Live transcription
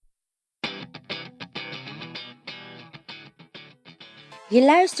Je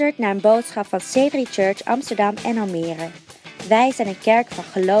luistert naar een boodschap van C3 Church Amsterdam en Almere. Wij zijn een kerk van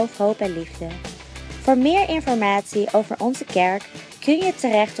geloof, hoop en liefde. Voor meer informatie over onze kerk kun je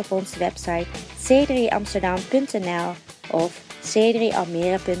terecht op onze website c3amsterdam.nl of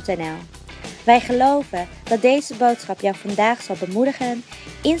c3almere.nl. Wij geloven dat deze boodschap jou vandaag zal bemoedigen,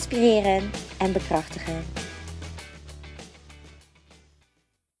 inspireren en bekrachtigen.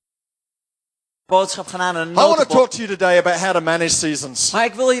 Boodschap gaan aan een I want to notendop. talk to you today about how to manage seasons. Maar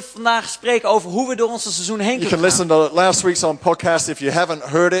ik wil je vandaag spreken over hoe we door onze seizoen heen You kunnen can gaan. listen to last week's on podcast if you haven't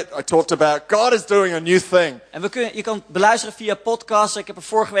heard it. I talked about God is doing a new thing. En je kan beluisteren via podcast. Ik heb er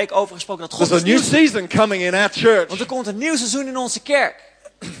vorige week over gesproken dat God There's a iets new nieuws... season coming in our church. Want er komt een nieuw seizoen in onze kerk.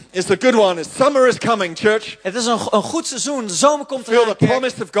 It's a good one. Summer is coming, church. Het is een goed seizoen. De zomer komt Feel the eraan, kerk.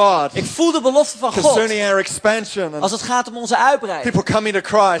 promise of God Ik voel de belofte van God. concerning our expansion Als and het gaat om onze uitbreiding. people coming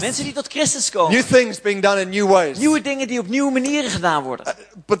to Christ. Mensen die tot Christus komen. New things being done in new ways. Nieuwe dingen die op nieuwe manieren gedaan worden.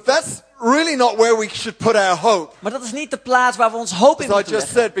 But that's really not where we should put our hope. Maar dat is niet de plaats waar we ons hoop in As I moeten just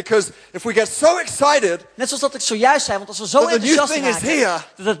leggen. said, because if we get so excited, Net zoals dat ik zojuist zei. Want als we zo That the new enthousiast thing is raken here.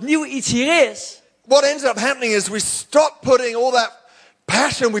 dat het nieuwe iets hier is. what ends up happening is we stop putting all that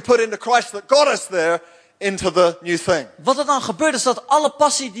passion we put into Christ that got us there into the new thing. Wat er dan gebeurt is dat alle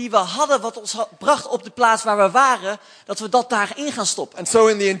passie die we hadden, wat ons bracht op de plaats waar we waren, dat we dat daarin gaan stoppen. And so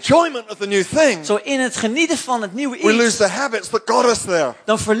in the enjoyment of the new thing, Zo in het genieten van het nieuwe we lose iets, the habits that got us there.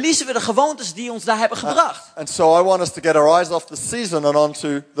 dan verliezen we de gewoontes die ons daar hebben gebracht. And so I want us to get our eyes off the season and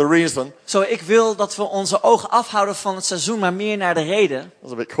onto the reason. Zo, ik wil dat we onze ogen afhouden van het seizoen, maar meer naar de reden. That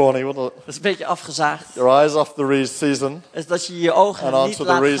was a bit corny, wasn't it? Dat is een beetje afgezaagd. Your eyes off the season. Is dat je je ogen And on niet to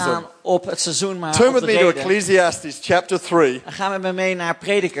the laat reason. gaan op het seizoen, maar Turn op with de me to reden. Ecclesiastes chapter 3. Dan gaan we met me mee naar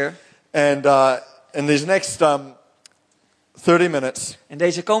Prediker. And in these next 30 minutes, In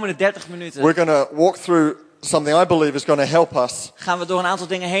deze komende 30 minuten we're going to walk through something I believe is going to help us gaan we door een aantal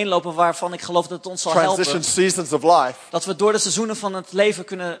dingen heen lopen waarvan ik geloof dat het ons zal transition helpen. seasons of life Dat we door de seizoenen van het leven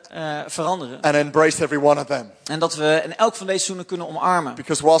kunnen veranderen. and embrace every one of them. En dat we in elk van deze seizoenen kunnen omarmen.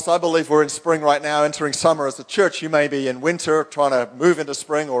 Because whilst I believe we're in spring right now, entering summer as a church, you may be in winter, trying to move into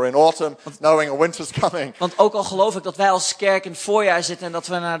spring, or in autumn, knowing a winter's coming. Want ook al geloof ik dat wij als kerk in het voorjaar zitten en dat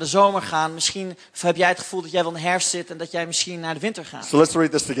we naar de zomer gaan. Misschien heb jij het gevoel dat jij wel in de herfst zit en dat jij misschien naar de winter gaat. So let's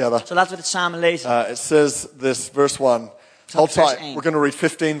read this together. Zo laten we dit samen lezen. It says this, verse 1. Hold vers tight. 1. We're going to read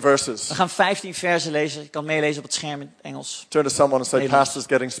 15 verses. We gaan 15 versen lezen. Je kan meelezen op het scherm in het Engels. Turn to someone and say, Nederlands. Pastor's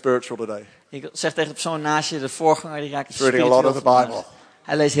getting spiritual today. Je zegt tegen de persoon naast je, de voorganger, die raakt He's reading a lot of the spiritueel Bible. vandaag.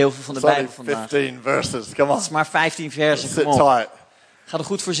 Hij leest heel veel van de It's only Bijbel vandaag. 15 verses. Come on. Het is maar 15 versen. Sit Kom op. tight. Ga er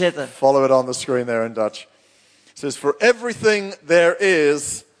goed voor zitten. Follow it on the screen there in Dutch. It says, for everything there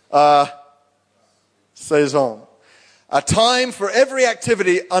is a saison. A time for every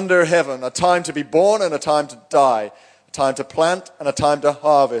activity under heaven. A time to be born and a time to die. A time to plant and a time to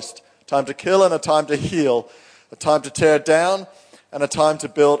harvest. A time to kill and a time to heal. A time to tear down and a time to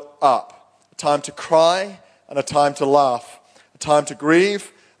build up. A time to cry and a time to laugh. A time to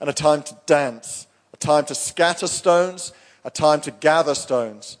grieve and a time to dance. A time to scatter stones, a time to gather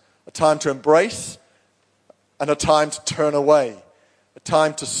stones. A time to embrace and a time to turn away. A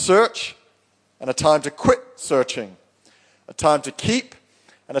time to search and a time to quit searching. A time to keep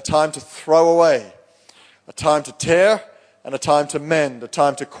and a time to throw away. A time to tear and a time to mend. A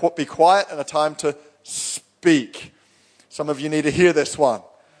time to be quiet and a time to speak. Some of you need to hear this one.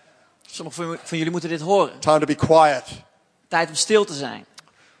 Sommigen van jullie moeten dit horen. Time to be quiet. Tijd om stil te zijn.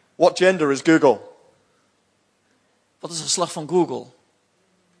 What gender is Google? Wat is het geslacht van Google?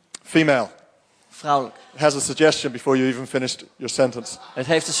 Female. Vrouwelijk. It has a suggestion before you even finished your sentence. Het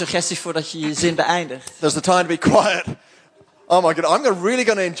heeft een suggestie voordat je je zin beëindigt. There's the time to be quiet. Oh my God, really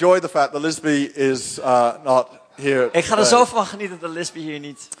going to enjoy the fact that Lisby is not here. Ik ga er zo van genieten dat Lisby hier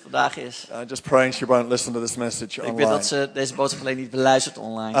niet vandaag is. Just praying she won't listen to this message Ik weet dat online. ze deze boodschap alleen niet beluistert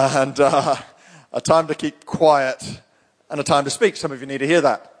online. And a time to keep quiet and a time to speak. Some of you need to hear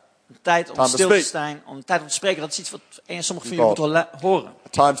that. Een tijd om Time to stil te speak. staan, om tijd om te spreken. Dat is iets wat sommige van jullie moeten horen. A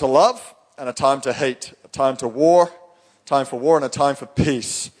time to love and a time to hate. A time to war, time for war and a time for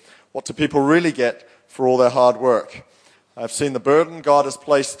peace. What do people really get for all their hard work? I've seen the burden God has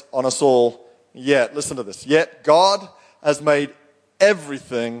placed on us all. Yet, listen to this. Yet God has made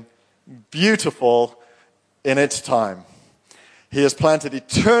everything beautiful in its time. He has planted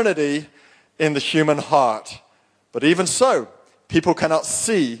eternity in the human heart. But even so, people cannot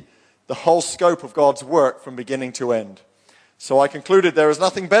see the whole scope of God's work from beginning to end. So I concluded there is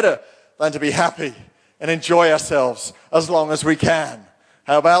nothing better than to be happy and enjoy ourselves as long as we can.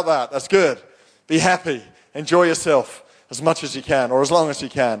 How about that? That's good. Be happy. Enjoy yourself as much as you can, or as long as you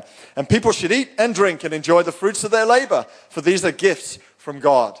can. And people should eat and drink and enjoy the fruits of their labor, for these are gifts from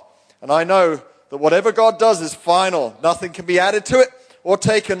God. And I know that whatever God does is final. Nothing can be added to it or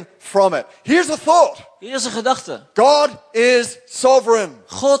taken from it. Here's a thought. Hier is een gedachte. God is sovereign.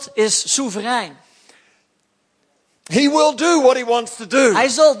 God is soeverein. He will do what he wants to do. Hij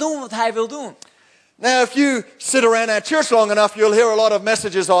zal doen wat hij wil doen. Now, if you sit around our church long enough, you'll hear a lot of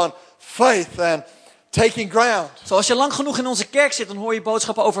messages on faith and taking ground. Zoals je lang genoeg in onze kerk zit, dan hoor je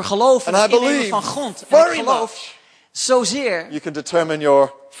boodschappen over geloof en het innemen van grond. En ik geloof zozeer you can determine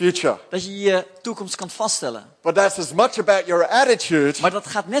your future. dat je je toekomst kan vaststellen. But that's as much about your attitude Maar dat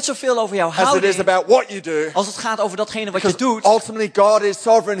gaat net zoveel over jouw as it is houding about what you do. als het gaat over datgene wat je Because doet. ultimately God is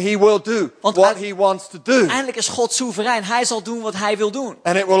sovereign. He will do Want what he wants to do. Eindelijk is God soeverein. Hij zal doen wat hij wil doen.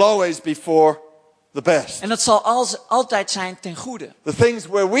 And it will always be for the best. En dat zal altijd zijn ten goede. The things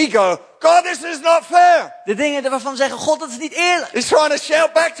where we go, God, this is not fair. De dingen waarvan we zeggen, God, dat is niet eerlijk. He's trying to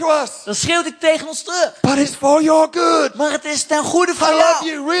shout back to us. Dan schreeuwt hij tegen ons terug. But it's for your good. Maar het is ten goede van I love jou.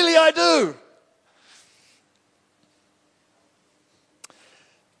 you, really I do.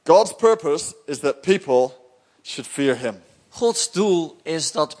 God's purpose is that people should fear him. Gods doel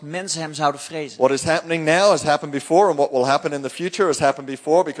is dat mensen hem zouden vrezen. What is happening now has happened before, and what will happen in the future has happened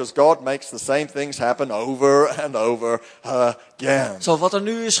before, because God makes the same things happen over and over again. Zo, wat er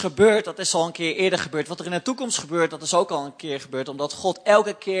nu is gebeurd, dat is al een keer eerder gebeurd. Wat er in de toekomst gebeurt, dat is ook al een keer gebeurd. Omdat God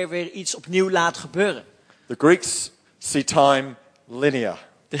elke keer weer iets opnieuw laat gebeuren. The Greeks see time linear.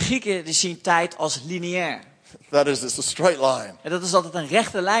 De Grieken die zien tijd als lineair. That is, it's a straight line. En dat is dat het een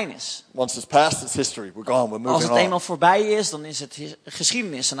rechte lijn is. Once it's past, it's history. We're gone, we're Als moving het eenmaal on. voorbij is, dan is het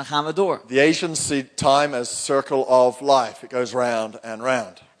geschiedenis en dan gaan we door. The Asians see time as circle of life. It goes round and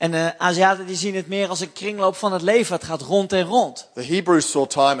round. En de Aziaten die zien het meer als een kringloop van het leven. Het gaat rond en rond. The Hebrews saw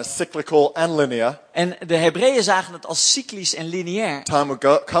time as cyclical and linear. En de Hebreeën zagen het als cyclisch en lineair. Time would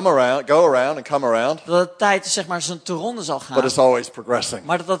go around and come around, Dat de tijd zeg maar zijn te ronde zal but gaan. it's always progressing.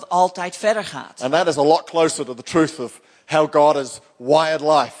 Maar dat het altijd verder gaat. And that is a lot closer to the truth of how God has wired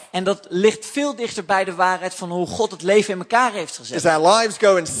life. En dat ligt veel dichter bij de waarheid van hoe God het leven in elkaar heeft Is gezet. our lives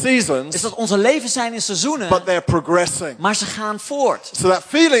go in seasons, Is dat onze leven zijn in seizoenen, but they're progressing. maar ze gaan voort. So that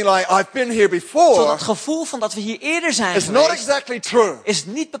feeling like I've been here Zo before dat gevoel van dat we hier eerder zijn is not geweest, exactly true. is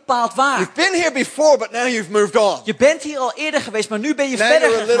niet bepaald waar. You've been here before, but now you've moved on. Je bent hier al eerder geweest, maar nu ben je Now verder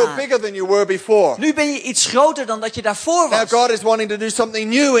you're a little gegaan. bigger than you were before. Nu ben je iets groter dan dat je daarvoor Now was. God is wanting to do something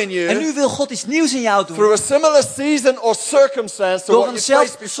new in En you nu wil God iets nieuws in jou doen. through a similar season or circumstance to Door what een you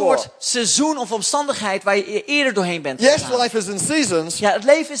faced before. soort seizoen of omstandigheid waar je eerder doorheen bent Yes, gegaan. life is in seasons, Ja, het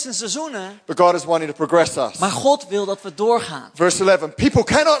leven is in seizoenen, but God is wanting to progress us. maar God wil dat we doorgaan. Verse 11, people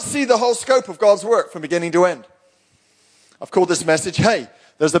cannot see the whole scope of God's work from beginning to end. I've called this message, hey,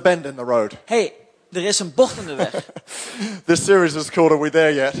 there's a bend in the road. Hey, er is een bocht in de weg. This series is called Are We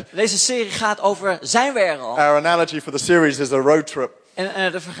There Yet? Deze serie gaat over, zijn we er al? Our analogy for the series is a road trip.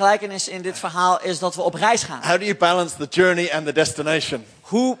 En de vergelijkenis in dit verhaal is dat we op reis gaan. How do you balance the journey and the destination?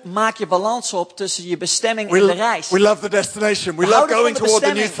 Hoe maak je balans op tussen je bestemming en de reis? We love the destination. We We love houden going van de toward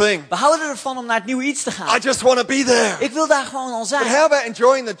the new bestemming. thing. We houden ervan om naar het nieuwe iets te I gaan. just want to be there. Ik wil daar gewoon al But zijn. how about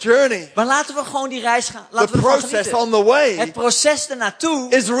enjoying the journey? Maar laten we gewoon die reis gaan. The Laten we ervan process genieten. on the way Het proces ernaartoe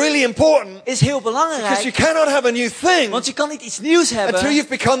is really important is heel because you belangrijk. cannot have a new thing Want je kan niet iets nieuws until hebben you've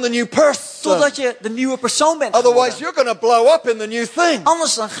become the new person. totdat je de nieuwe persoon bent Otherwise, geworden. you're going to blow up in the new thing.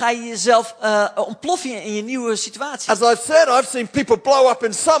 Anders dan ga je jezelf ontploffen in je nieuwe situatie. As I've said, I've seen people blow up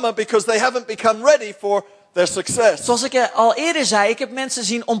in summer because they haven't become ready for their success. Zoals ik al eerder zei, ik heb mensen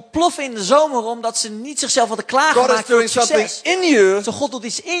zien ontploffen in de zomer omdat ze niet zichzelf hadden God is klaargemaakt voor doing het something succes. in you, Zo God doet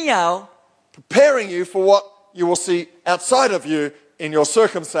iets in jou. preparing you for what you will see outside of you in your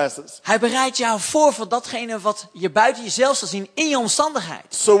circumstances. Hij bereidt jou voor datgene wat je buiten jezelf zal zien in je omstandigheid.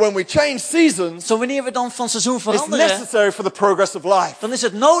 So when we change seasons, Zo wanneer we dan van seizoen it's veranderen, necessary for the progress of life. dan is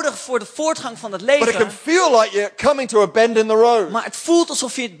het nodig voor de voortgang van het But it can leven. feel like you're coming to a bend in the road. Maar het voelt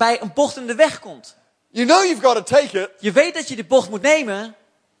alsof je bij een bocht in de weg komt. You know you've got to take it, Je weet dat je de bocht moet nemen,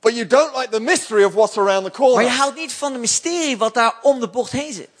 but you don't like the mystery of what's around the maar je corner. houdt niet van de mysterie wat daar om de bocht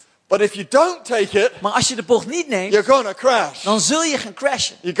heen zit. But if you don't take it, Maar als je de bocht niet neemt, you're going to crash. dan zul je gaan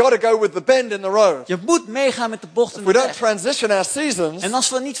crashen. You got to go with the bend in the road. Je moet meegaan met de bocht in If de we don't weg. transition our seasons, En als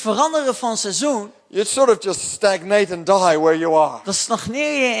we niet veranderen van seizoen, you'd sort of just stagnate and die where you are. dan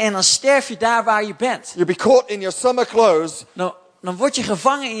stagneer je en dan sterf je daar waar je bent. You'll be caught in your summer clothes Dan word je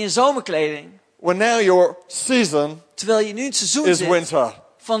gevangen in je zomerkleding, when now your season terwijl je nu in het seizoen is zit winter.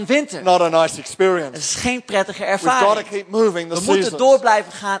 van winter. Not a nice Het experience. is geen prettige We've got to ervaring. keep moving the We moeten seasons. door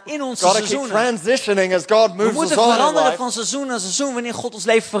blijven gaan in onze Got to keep seizoenen. transitioning as God We moves us moeten on in veranderen life. van seizoen naar seizoen wanneer God ons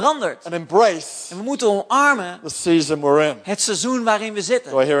leven verandert. And embrace En we moeten omarmen the season we're in. het seizoen waarin we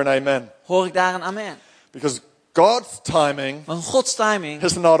zitten. Do I hear an amen? Hoor ik daar een amen. Because God's timing Want Gods timing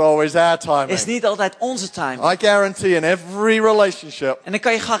is not always our timing. is niet altijd onze timing. I guarantee in every relationship, En dan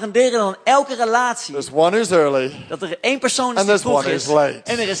kan je garanderen dat in elke relatie there's one who's early dat er één persoon is And die there's one vroeg is who's late.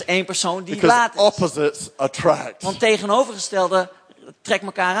 en er is één persoon die because laat is. opposites attract. Want tegenovergestelde trekt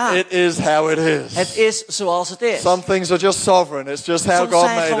elkaar aan. It is how it is. Het is zoals het is. Some things are just sovereign. It's just how Soms God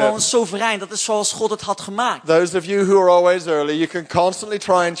zijn made gewoon it. soeverein. Dat is zoals God het had gemaakt. Those of you who are always early, you can constantly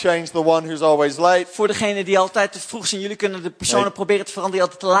try and change the one who's always late. Voor degenen die altijd te vroeg zijn, jullie kunnen de personen Nee. proberen te veranderen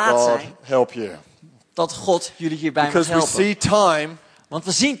die altijd te laat God zijn. help you. Dat God jullie hierbij mag Because we helpen. see time Want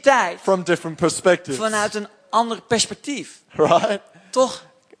we zien tijd from different perspectives. vanuit een ander perspectief. Right? Toch?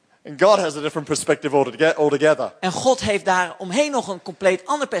 And God has a different perspective altogether. En God heeft daar omheen nog een compleet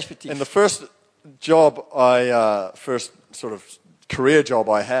ander perspectief. In the first first sort of career job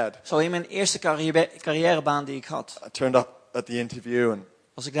I had, Zo in mijn eerste carrièrebaan die ik had, I turned up at the interview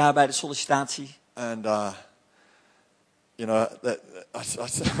was ik daar bij de sollicitatie. and you know,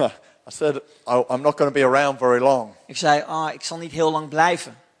 I said, I'm not going to be around very long. Ik zei, ik zal niet heel lang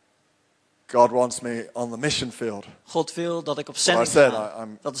blijven. God wants me on the mission field. God wil dat ik op I zending said, ga.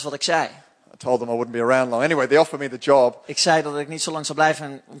 Dat is wat ik zei. I told them I wouldn't be around long. Anyway, they offered me the job. Ik zei dat ik niet zo lang zou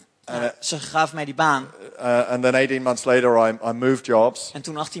blijven. En ze gaven mij die baan. And then 18 months later, I moved jobs. En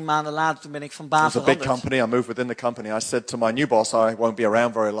toen 18 maanden later, toen ben ik van It baan was a big veranderd. company. I moved within the company. I said to my new boss, I won't be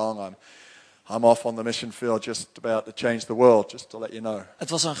around very long. I'm off on the mission field, just about to change the world, just to let you know. Het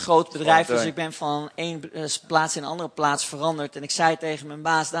was een groot bedrijf, dus doing. ik ben van één plaats in een andere plaats veranderd. En ik zei tegen mijn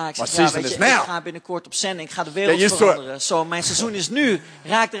baas daar, ik My zei, season weet is je, ik now. ga binnenkort op zending, ik ga de Get wereld used to it. veranderen. Zo, mijn seizoen is nu,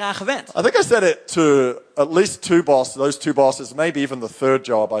 raak eraan gewend. I think I said it to at least two bosses, those two bosses, maybe even the third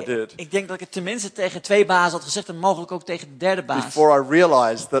job I did, Ik denk dat ik het tenminste tegen 2 bazen had gezegd en mogelijk ook tegen de derde baas. before I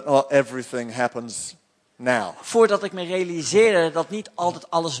realized that not everything happens now. Voordat ik me realiseerde dat niet altijd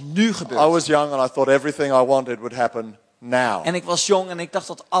alles nu I gebeurt. was young and I thought everything I wanted would happen now. En ik was jong en ik dacht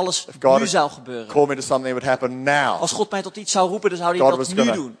dat alles God nu zou gebeuren. called me to something, it would happen now. Als God mij tot iets zou roepen, dan zou hij God dat was nu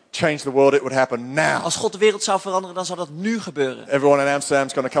going to doen. change the world, it would happen now. Als God de wereld zou veranderen, dan zou dat nu gebeuren. Everyone in Amsterdam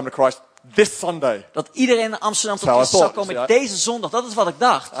is going to come to Christ this Sunday. Dat iedereen in Amsterdam tot That's how I Christus zou thought, komen see, deze zondag. Dat is wat ik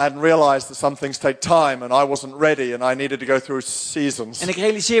dacht. I hadn't realized that some things take time and I wasn't ready and I needed to go through seasons. En ik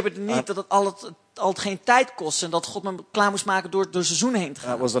realiseerde me niet dat het altijd geen tijd kost. En dat God me klaar moest maken door seizoenen heen te That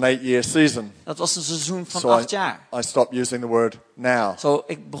gaan. was an 8-year season. Dat was een seizoen van So 8 jaar. I stopped using the word now. Zo,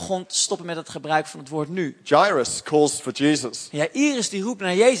 ik begon te stoppen met het gebruik van het woord nu. Jairus calls for Jesus Ja, Iris die roept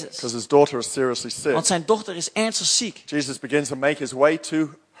naar Jezus. because his daughter is seriously sick. Want zijn dochter is ernstig ziek. Jesus begins to make his way to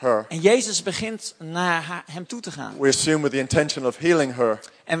her. En Jezus begint naar hem toe te gaan. We assume with the intention of healing her.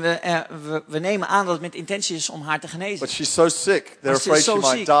 En we nemen aan dat het met intentie is om haar te genezen. But she's so sick, they're Maar ze is afraid she zo might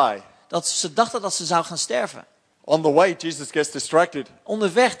ziek. die. Dat ze dachten dat ze zou gaan sterven. On the way, Jesus gets distracted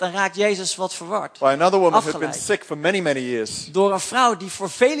Onderweg, dan raakt Jezus wat verward. by another woman who'd been Afgeleid. sick for many, many years Door een vrouw die voor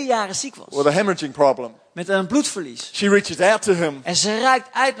vele jaren ziek was. with a hemorrhaging problem. Met een bloedverlies. She reaches out to him En ze raakt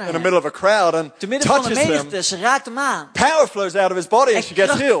uit naar in the hem. middle of a crowd and Te midden van de touches him. menigte, ze raakt hem aan. Power flows out of his body and En she gets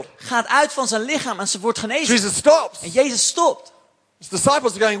kracht healed. gaat uit van zijn lichaam en ze wordt genezen. Jesus stops. En Jezus stopt. His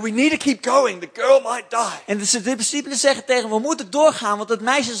disciples are going, we need to keep going. The girl might die. En de discipelen zeggen tegen hem, we moeten doorgaan, want het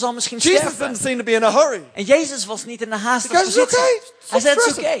meisje zal misschien Jesus sterven. didn't seem to be in a hurry. En Jezus was niet in een haastige He goes, it's positie. okay. Hij zei, het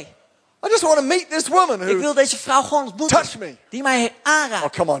is Stop oké. I just want to meet this woman Ik who... wil deze vrouw gewoon ontmoeten. Touch me. Die mij aanraakt. Oh,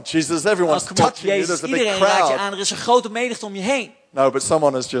 come on, Jesus. Everyone's Kom op, touching you. Jezus, There's a big iedereen raakt je crowd. aan. Er is een grote menigte om je heen. No, but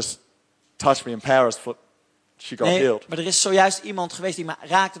someone has just touched me in Paris. She got Nee, healed. maar er is zojuist iemand geweest die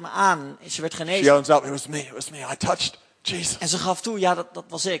raakte me aan. En ze werd She genezen. owns up. It was me. I touched Jesus. En ze gaf toe, ja, dat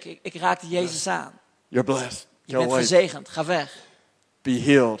was ik. Ik raakte Jezus aan. You're blessed. Je Go bent away. gezegend, ga weg. Be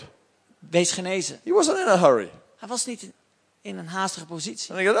healed. Wees genezen. He wasn't in a hurry. Hij was niet in een haastige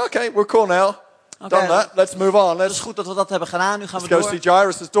positie. And he goes, okay, we're cool now. Oké, Done that. Let's move on. Het is goed dat we dat hebben gedaan. Nu gaan we Let's go door. see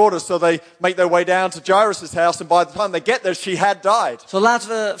Jairus' daughter. So they make their way down to Jairus' house. And by the time they get there, she had died. Zo laten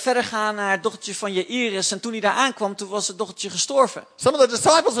we verder gaan naar het dochtertje van Jairus. En toen hij daar aankwam, toen was het dochtertje gestorven. Some of the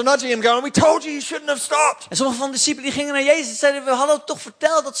disciples are nudging him going, we told you shouldn't have stopped. En sommige van de discipelen die gingen naar Jezus en zeiden, we hadden toch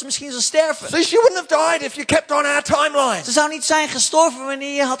verteld dat ze misschien zou sterven. See, she wouldn't have died if you kept on our timeline. Ze zou niet zijn gestorven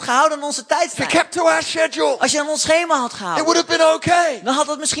wanneer je had gehouden aan onze If you tijdslijn. kept to our schedule, Als je aan ons schema had it gehouden, would have been okay. dan had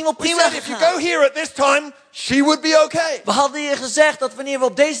het misschien wel We prima said if you gegaan. go here at this time, she would be okay. We hadden je gezegd dat wanneer we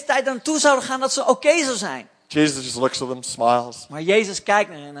op deze tijd naartoe zouden gaan, dat ze oké zou zijn. Jesus just looks at them, smiles, Maar Jezus kijkt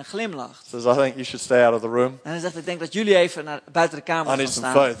naar hen en glimlacht. says, I think you should stay out of the room. En hij zegt, ik denk dat jullie even buiten de I kamer gaan need some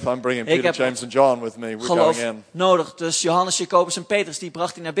staan. faith. I'm bringing Ik Peter, heb James and John with me. We're going Geloof in. nodig. Dus Johannes, Jacobus en Petrus, die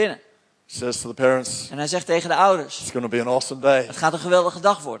bracht hij naar binnen. He says to the parents, En hij zegt tegen de ouders, it's going to be an awesome day. het gaat een geweldige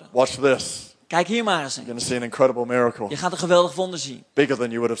dag worden. Watch this. Kijk hier maar eens You're in. going to see an incredible miracle. Je gaat een geweldig wonder zien. Bigger than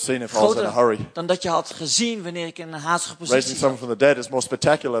you would have seen if I was in a Groter hurry. dan dat je had gezien wanneer ik in een haastige Raising positie someone was. from the dead is more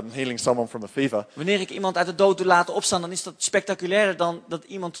spectacular than healing someone from a fever. Wanneer ik iemand uit de dood doe laten opstaan, dan is dat spectaculairder dan dat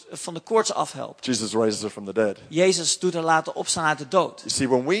iemand van de koorts afhelpt. Jesus raises her from the dead. Jezus doet haar laten opstaan uit de dood. You see,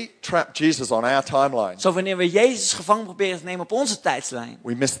 when we trap Jesus on our timeline, Zo wanneer we Jezus gevangen proberen te nemen op onze tijdslijn,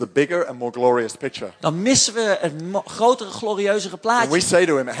 we miss the bigger and more glorious picture. dan missen we het grotere, glorieuzere When we plaatje. say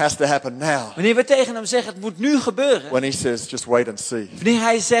to him, it has to happen now, Wanneer we tegen hem zeggen, het moet nu gebeuren. when he says, just wait and see. Wanneer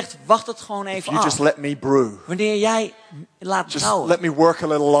hij zegt, wacht het gewoon If even you just af. let me brew, Wanneer jij laat just brouwen. let me work a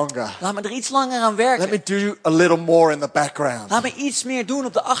little longer. Laat me er iets langer aan Let werken. me do a little more in the background. Laat me iets meer doen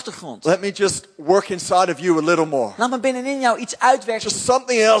op de achtergrond. Let me just work inside of you a little more. Laat me binnenin jou iets uitwerken. Just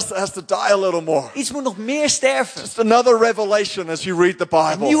something else that has to die a little more. Iets moet nog meer sterven. Just another revelation as you read the Een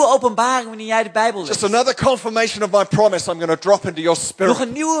Bible. nieuwe openbaring wanneer jij de Bijbel Just leest. another confirmation of my promise I'm going to drop into your Nog spirit.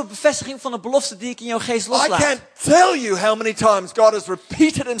 een nieuwe bevestiging van de belofte die ik in jouw geest I loslaat. can't tell you how many times God has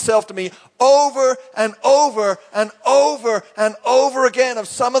repeated himself to me over and over and over and over again of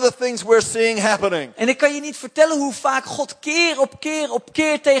some of the things we're seeing happening. En ik kan je niet vertellen hoe vaak God keer op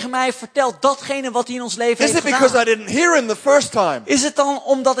keer tegen mij vertelt datgene wat hij in ons leven Is heeft it because I gedaan. didn't hear him the first time? Is het dan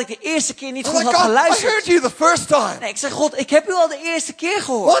omdat ik de eerste keer niet I'm goed like, had God, I heard geluisterd? you the first time. Nee, ik zeg, God, ik heb u al de eerste keer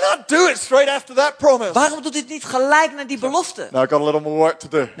gehoord. Why not do it straight after that promise? Waarom doet dit niet gelijk naar die belofte? No, I've got a little more work to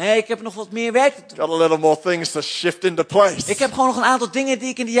do. Nee, ik heb nog wat meer werk te doen. Got a little more things to shift into place. Ik heb gewoon nog een aantal dingen die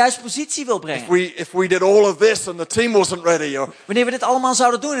ik in de juiste positie wil brengen. If we did all of this and the team wasn't ready, or Wanneer we dit allemaal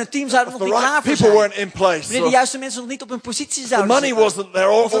zouden doen en het team zou er if nog the niet klaar right voor people zijn. weren't in place, Wanneer de or juiste mensen nog niet op hun positie the zouden money zitten. wasn't there,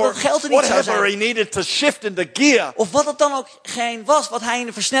 or Of dat het geld er niet zou whatever zijn. he needed to shift into gear. Of wat het dan ook geen was wat hij in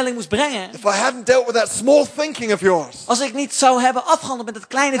de versnelling moest brengen. If I hadn't dealt with that small thinking of yours, Als ik niet zou hebben afgehandeld met het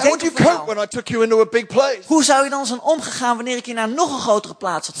kleine how would you denken van cope jou. when I took you into a big place? Hoe zou je dan zijn omgegaan wanneer ik je naar nog een grotere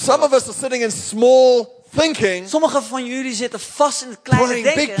plaats had Some gebracht? of us are sitting in small thinking, Sommigen van jullie zitten vast in het kleine praying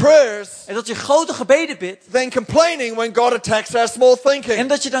big denken. prayers, En dat je grote gebeden bidt. then complaining when God attacks our small En thinking.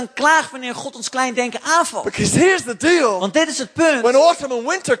 dat je dan klaagt wanneer God ons klein denken aanvalt. Because here's the deal. Want dit is het punt. When autumn and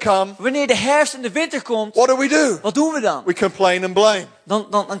winter come, Wanneer de herfst en de winter komt, what do? wat doen we dan? We complain and blame.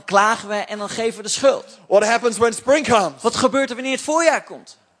 Dan klagen we en dan geven we de schuld. What happens when spring comes? Wat gebeurt er wanneer het voorjaar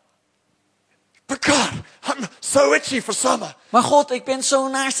komt? But God, I'm so itchy for summer. Maar God, ik ben zo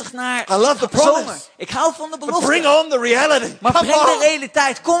naarstig naar I love the promise. zomer. Ik hou van de But bring belofte. on the reality. Maar Come breng de on.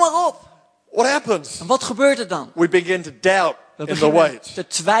 realiteit, kom maar op. What happens? En wat gebeurt er dan? We begin to doubt We in the beginnen wait. te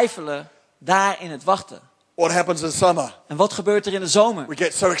twijfelen daar in het wachten. What happens in summer? En wat gebeurt er in de zomer? We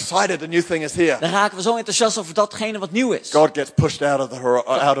get so excited, a new thing is here. Dan raken we zo enthousiast over datgene wat nieuw is. God gets pushed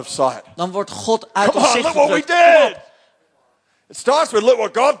out of sight. Dan wordt God uit Come ons on, zicht look what we gedrukt. Kom did. op. It starts with look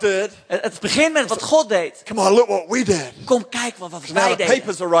what God did. Het begint met wat God deed. Come on, look what we did. Kom, kijk wat Now wij the deden.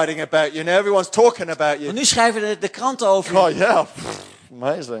 papers are writing about you. Now everyone's talking about Want you. nu schrijven de kranten over. Oh yeah,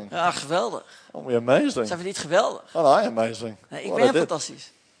 amazing. Ja, geweldig. Aren't we amazing? Zijn we niet geweldig? Aren't I amazing? Nee, ik What I ben did.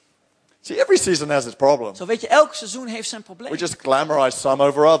 fantastisch. See, every season has its problem. Zo weet je, elk seizoen heeft zijn probleem. We just glamorize some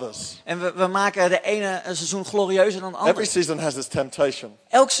over others. En we maken de ene seizoen glorieuzer dan het Every andere. season has its temptation.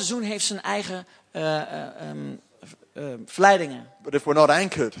 Elk seizoen heeft zijn eigen verleidingen. But if we're not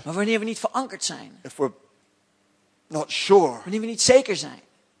anchored, Maar wanneer we niet verankerd zijn, if we're not sure, wanneer we niet zeker zijn,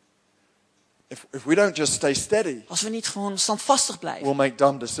 if we don't just stay steady, als we niet gewoon standvastig blijven, we'll make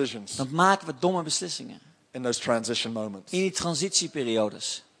dumb decisions dan maken we domme beslissingen. in those transition moments. In die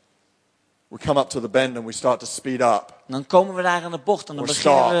transitieperiodes. We come up to the bend and we start to speed up. En dan komen we daar aan de bocht en dan Or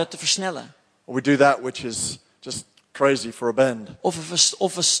beginnen stop. we te versnellen. Or we do that which is just crazy for a bend.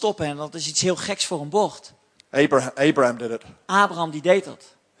 Of we stoppen en dat is iets heel geks voor een bocht. Abraham did it. Abraham die deed dat.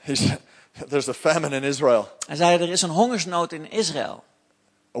 There's a famine in Israel. Hij zei, er is een hongersnood in Israël.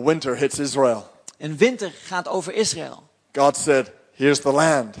 A winter hits Israel. Een winter gaat over Israël. God said, here's the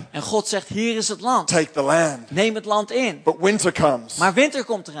land. En God zegt, hier is het land. Take the land. Neem het land in. But winter comes. Maar winter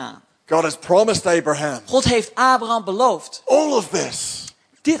komt eraan. God has promised Abraham God heeft Abraham beloofd. all of this.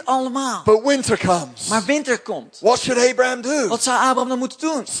 Dit allemaal. But winter comes. Maar winter komt. What should Abraham do? Wat zou Abraham dan moeten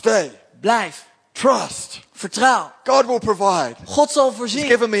doen? Stay. Blijf. Trust. Vertrouw. God will provide. God zal He's voorzien.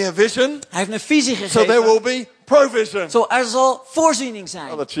 given me a vision, Hij heeft een visie so there gegeven. will be provision. Zo, er zal voorziening zijn.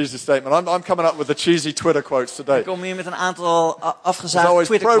 Another cheesy statement. I'm coming up with the cheesy Twitter quotes today. Ik kom hier met een aantal There's afgezaagde always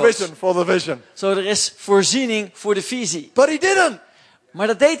Twitter quotes. provision for the vision. Zo, er is voorziening voor de visie. But he didn't. Maar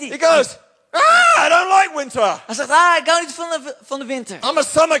dat deed hij. He goes, ah! I don't like winter. Hij zegt, ik hou niet van de winter. I'm a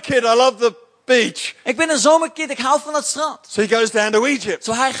summer kid. I love the beach. Ik ben een zomerkind, ik hou van het strand. So he goes down to Egypt.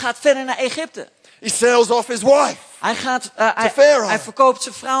 Zo hij gaat verder naar Egypte. He sells off his wife. Hij verkoopt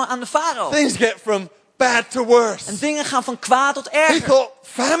zijn vrouw aan de farao. Things get from bad to worse. En dingen gaan van kwaad tot He erger. thought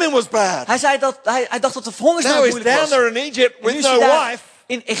famine was bad. Hij dacht dat de hongersnood Now he's moeilijk down was. there in Egypt En nu with is hij no daar wife.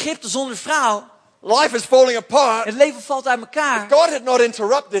 in Egypte zonder vrouw. Life is falling apart. Het leven valt uit elkaar. God had not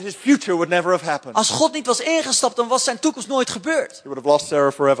interrupted, his future would never have happened. Als God niet was ingestapt, dan was zijn toekomst nooit gebeurd. He would have lost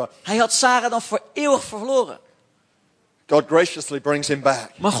Sarah forever. Hij had Sarah dan voor eeuwig verloren. God graciously brings him back.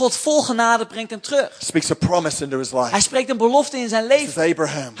 Maar God vol genade brengt hem terug. Speaks a promise into his life. Hij spreekt een belofte in zijn He says, leven.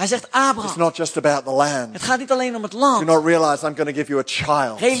 Abraham, Hij zegt, it's Abraham, not just about the land. het gaat niet alleen om het Do land. not realize I'm going to give you a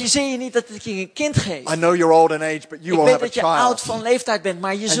child. Realiseer je niet dat ik je een kind geef. I know you're old in age, but you Ik will weet have a dat je oud child. van leeftijd bent,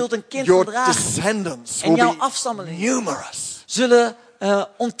 maar je zult een kind Your dragen. descendants En will jouw be afstammelingen numerous. zullen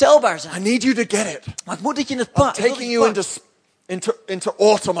ontelbaar I zijn. need you to get it. Maar ik moet dat je het I'm pakt. taking you into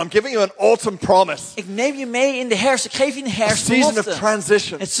autumn. I'm giving you an autumn promise. Ik neem je mee in de herfst. Ik geef je een A season of herfstbelofte.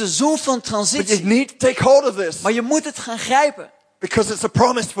 transition. Het seizoen van But you transitie. need to take hold of this Maar je moet het gaan grijpen. because it's a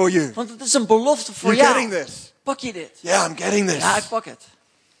promise for you. Want het is een belofte voor You're getting jou. this. Pak je dit? Yeah, I'm getting this. Ja, ik pak het.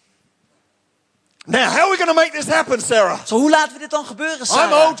 Now, how are we going to make this happen, Sarah? Zo, hoe laten we dit dan gebeuren, I'm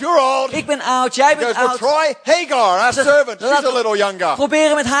Sarah? old, you're old. Ik ben oud, jij He bent goes, well, oud. try Hagar, our servant. She's Laten a we little younger.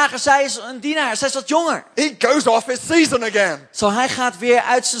 proberen met Hagar. Zij is een dienaar. Zij is wat jonger. He goes off his season again. Zo, hij gaat weer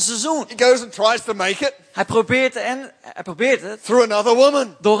uit zijn seizoen. He goes and tries to make it Hij probeert het through another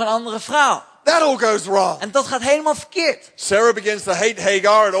woman. door een andere vrouw. That all goes wrong. En dat gaat helemaal verkeerd. Sarah begins to hate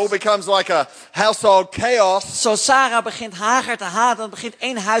Hagar. It all becomes like a household chaos. Zo, Sarah begint Hagar te haten. Het begint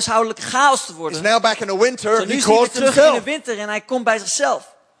één huishoudelijke chaos te He's worden. now back in the winter. Zo, nu He is hij weer caused terug in de himself. winter en hij komt bij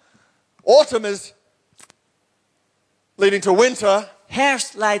zichzelf. Autumn is leading to winter.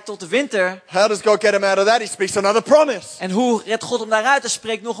 Herfst leidt tot de winter. How does God get him out of that? He speaks another promise. En hoe redt God hem daaruit? Hij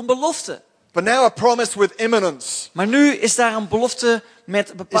spreekt nog een belofte. But now a promise with imminence. Maar nu is daar een belofte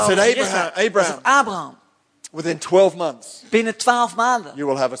met bepaalde Is het gerichtheid. Abraham? Is het Abraham. Within 12 months, Binnen 12 maanden you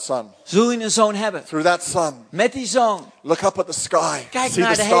will have a son. zul je een zoon hebben. Through that son, Met die zoon. look up at the sky. Kijk See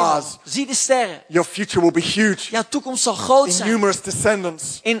naar the de hemel. stars. Zie de sterren. Your future will be huge. Jouw toekomst zal groot In zijn. numerous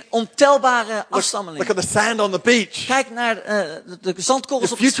descendants. In ontelbare Look afstammelingen. at the sand on the beach. Kijk naar de zandkorrels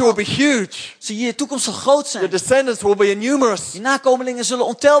Your op het future will strand. be huge. Zie je toekomst zal groot Your zijn. descendants will be numerous. Je nakomelingen zullen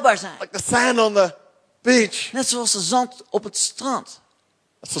ontelbaar zijn. Like the sand on the beach. Net zoals de zand op het strand.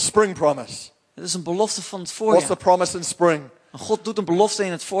 That's a spring promise. Het is een belofte van het What's the voorjaar. promise in spring? En God doet een belofte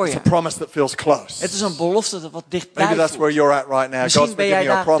in het It's a voorjaar. promise that feels close. Het is een belofte dat wat dichtbij Maybe that's where voelt. you're at right now. Misschien God's ben been jij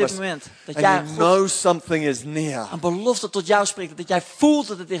giving you a daar op dit promise. moment. Dat And jij you God know something is near. een belofte tot jou spreekt. Dat jij voelt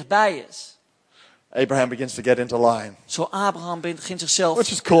dat het dichtbij is. Abraham begins to get into line. Zo Abraham begint zichzelf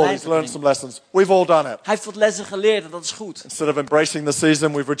Which is in cool. lijn He's te learned brengen. some lessons. We've all done it. Hij heeft wat lessen geleerd en dat is goed. Instead of embracing the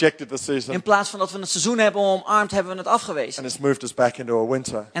season, we've rejected the In season. plaats van dat we het seizoen hebben omarmd, hebben we het afgewezen. And it's moved us back into a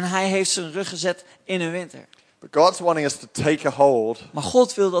winter. En hij heeft zijn rug gezet in een winter. But God's wanting us to take a hold Maar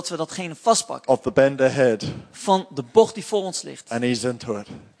God wil dat we datgene vastpakken. of the bend ahead. Van de bocht die voor ons ligt. And ease into it.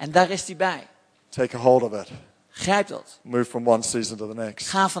 En daar is hij bij. Take a hold of it. Grijp dat. Move from one season to the next.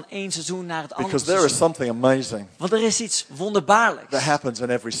 Ga van één seizoen naar het andere Because there is seizoen. something amazing Want er is iets wonderbaarlijks. that happens in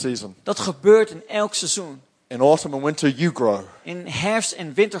every season. Dat gebeurt in elk seizoen. In autumn and winter, you grow. In herfst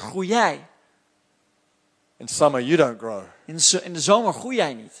en winter groei jij. In summer, you don't grow. In de zomer groei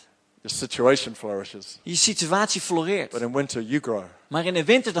jij niet. Your situation flourishes. Je situatie floreert. But in winter, you grow. Maar in de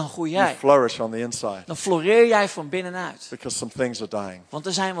winter dan groei You jij. flourish on the inside. Dan floreer jij van binnenuit. Because some things are dying. Want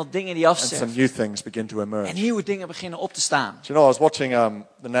er zijn wat dingen die And some afsterven. new things begin to emerge. En nieuwe dingen beginnen op te staan. Do you know, I was watching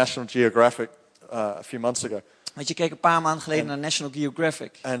the National Geographic a few months ago. Want je keek een paar maanden geleden naar National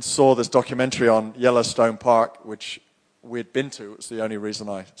Geographic. And saw this documentary on Yellowstone Park, which we'd been to. It's the only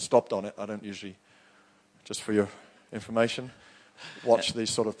reason I stopped on it. I don't usually, just for your information, watch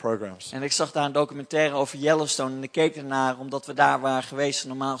these sort of programs. En ik zag daar een documentaire over Yellowstone. En ik keek ernaar omdat we daar waren geweest.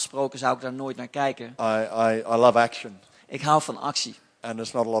 Normaal gesproken zou ik daar nooit naar kijken. I love action. Ik hou van actie. And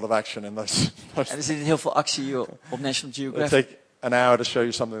there's not a lot of action in those. En er zit heel veel actie op National They Geographic. take an hour to show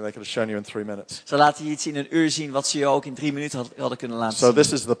you something they could have shown you in 3 minutes. Ze laten je iets in een uur zien wat ze je ook in 3 minuten hadden kunnen laten So zien.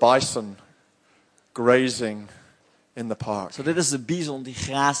 this is the bison grazing in the park. Zo, dit is de bison die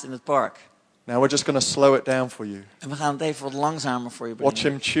graast in het park. Now we're just going to slow it down for you. En we gaan het even wat langzamer voor je Watch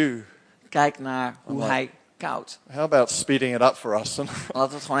brengen. him chew. Kijk naar hoe Alright. hij kauwt. How about speeding it up for us? Laten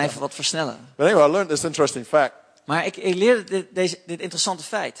we het gewoon even wat versnellen. But anyway, I learned this interesting fact. Maar ik leerde dit interessante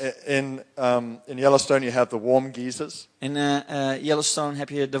feit. In Yellowstone, you have the warm geysers. In Yellowstone heb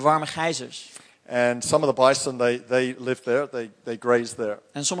je de warme gijzers. And some of the bison, they live there, they graze there.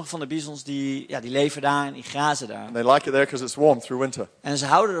 En sommige van de bisons die leven daar en die grazen daar. And they like it there because it's warm through winter. En ze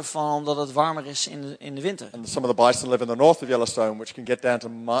houden ervan omdat het warmer is in de winter. And some of the bison live in the north of Yellowstone, which can get down to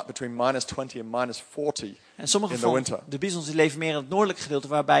between minus 20 and minus 40 En sommige in the van winter. de bisons die leven meer in het noordelijke gedeelte,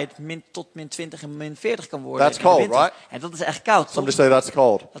 waarbij het tot min 20 en min 40 kan worden. That's in de cold, winter. right? En dat is echt koud. Toch? Somebody say that's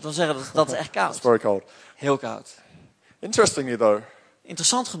cold. Dat wil zeggen dat is echt koud. It's very cold. Heel koud. Interestingly though,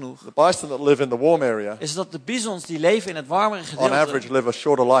 Interessant genoeg the bison that live in the warm area, is dat de bisons die leven in het warmere on gedeelte average, live a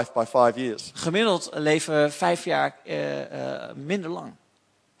shorter life by 5 years. gemiddeld leven 5 jaar minder lang.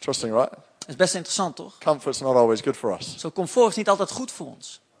 Interesting, right? Dat is best interessant, toch? Comfort's not always good for us. Zo comfort is niet altijd goed voor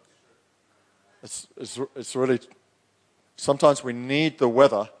ons. It's really, sometimes we need the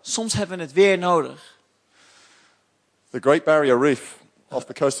weather. Soms hebben we het weer nodig. The Great Barrier Reef off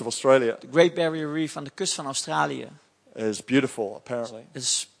the coast of Australia De Great Barrier Reef aan de kust van Australië is beautiful, apparently,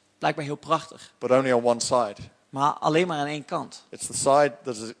 is blijkbaar heel prachtig. but only on one side. Maar alleen maar aan één kant. It's the side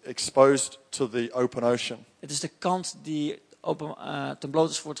that is exposed to the open ocean. Het is de kant die ten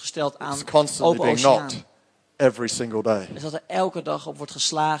bloot wordt gesteld aan It's constantly open being oceaan. knocked every single day. Is dat er elke dag op wordt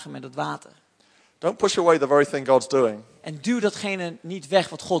geslagen met het water. Don't push away the very thing God's doing En duw datgene niet weg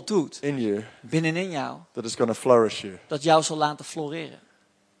wat God doet in you binnenin jou. that is going to flourish you. Dat jou zal laten floreren.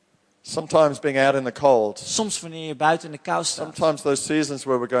 Sometimes being out in the cold, Soms wanneer je buiten in de kou staat. sometimes those seasons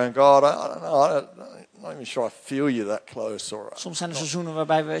where we're going, God, I don't know, I'm not even sure I feel you that close, or Soms zijn er seizoenen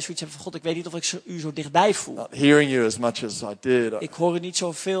waarbij we zoiets hebben van God, ik weet niet of ik u zo dichtbij voel. not hearing you as much as I did. Ik hoor het niet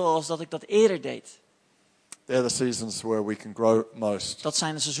zoveel als dat ik dat eerder deed. They're the seasons where we can grow most Dat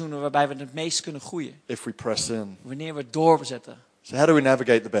zijn de seizoenen waarbij we het meest kunnen groeien. if we press in. Wanneer we doorzetten. So how do we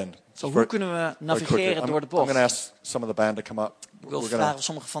navigate the bend? Zo, hoe Very- kunnen we very navigeren quickly. door de I'm going bocht? to ask some of the band to come up. Ik wil We're vragen going of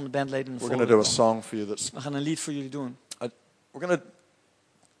sommige van de bandleden naar to voren do a komen. song for you that's. We gaan een lied voor jullie doen. We're going to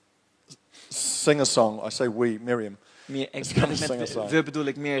sing a song. I say we, Miriam. It's gonna sing a song. We bedoel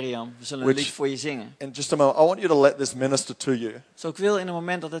ik Mirjam. We zullen een Which- lied voor je zingen. In just a moment, I want you to let this minister to you. Zo, ik wil in een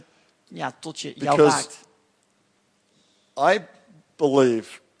moment dat het tot jou Because- raakt. I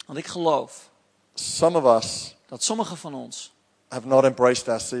believe Want ik geloof some of us dat sommigen van ons have not embraced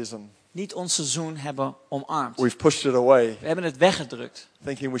our season. niet ons seizoen hebben omarmd. We've pushed it away, We hebben het weggedrukt.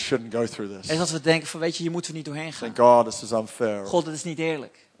 thinking we shouldn't go through En this. dat we denken van, weet je, hier moeten we niet doorheen gaan. Thank God, this is unfair. God, het is niet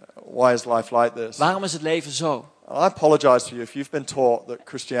eerlijk. Why is life like this? Waarom is het leven zo? And I apologize to you if you've been taught that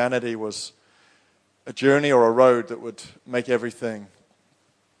Christianity was a journey or a road that would make everything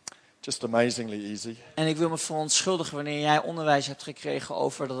just amazingly easy. En ik wil me verontschuldigen wanneer jij onderwijs hebt gekregen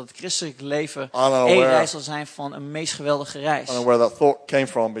over dat het christelijk leven Unaware. één reis zal zijn van een meest geweldige reis. I don't know where that thought came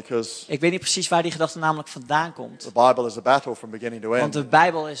from because Ik weet niet precies waar die gedachte namelijk vandaan komt. the Bible is a battle from beginning to Want end. de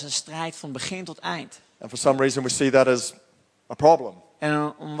Bijbel is een strijd van begin tot eind. And for some reason we see that as a problem.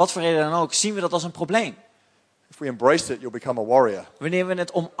 En om wat voor reden dan ook zien we dat als een probleem. If we embrace it, you'll become a warrior. Wanneer we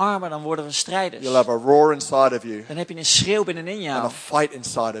het omarmen, dan worden we strijders. You'll have a roar inside of you Dan heb je een schreeuw binnenin and jou a fight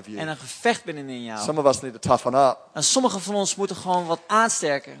inside of en you. een gevecht binnenin jou. Some of us need to toughen up, En sommigen van ons moeten gewoon wat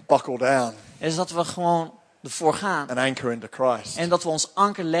aansterken. buckle down, Is dat we gewoon ervoor gaan. and anchor into Christ. En dat we ons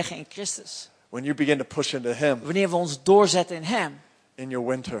anker leggen in Christus. When you begin to push into Him Wanneer we ons doorzetten in Hem. in your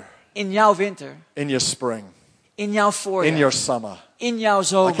winter, In jouw winter. in your spring, In jouw voorjaar. in your summer. In jouw I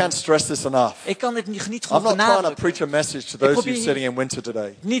zomer. can't stress this enough. Ik kan dit niet I'm genoeg not trying to benadrukken. preach a message to those of probeer you sitting in winter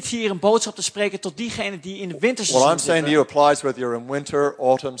today. Niet hier een boodschap te spreken tot diegenen die in de What I'm winterseizoen saying to zitten. you applies whether you're in winter,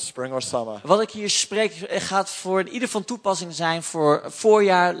 autumn, spring or summer. Wat ik hier spreek gaat voor ieder van toepassing zijn voor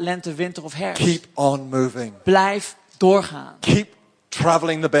voorjaar, lente, winter of herfst. Keep on moving. Blijf doorgaan. Keep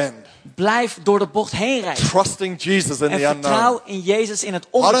traveling the bend. Blijf door de bocht heen rijden. Trusting Jesus in En the unknown. vertrouw in Jezus in het I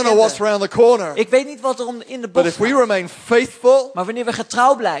don't know what's onbekende. around the corner. Ik weet niet wat er in de But bocht if we gaat. remain faithful, Maar wanneer we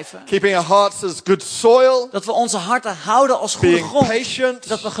getrouw blijven. keeping our hearts as good soil, Dat we onze harten houden als goede being grond. patient,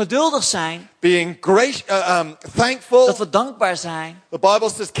 Dat we geduldig zijn. being thankful. Dat we dankbaar zijn. The Bible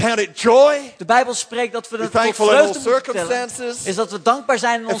says count it joy. De Bijbel spreekt dat we Be het tot thankful in all vreugde moeten tellen. circumstances. Is dat we dankbaar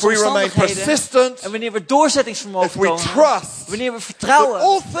zijn in If onze we remain omstandigheden. persistent, En wanneer we doorzettingsvermogen if we tonen. trust Wanneer we that vertrouwen.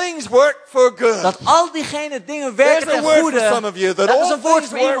 all things work for good. Dat al diegene dingen werken There's a ten word goede. for some of you, that Dat is all een woord things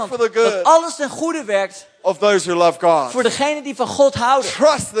voor work iemand. for the good. Dat alles ten goede werkt Of those who love God. voor degenen die van God houden.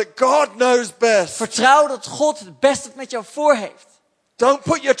 Trust that God knows best. Vertrouw dat God het beste met jou voor heeft. Don't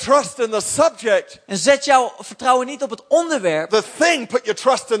put your trust in the subject. En zet jouw vertrouwen niet op het onderwerp. The thing, put your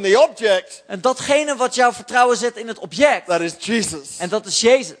trust in the object. En datgene wat jouw vertrouwen zet in het object. That is Jesus. En dat is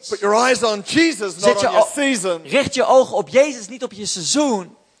Jezus. Put your eyes on Jesus, Zet not je on your o- season. Richt je ogen op Jezus, niet op je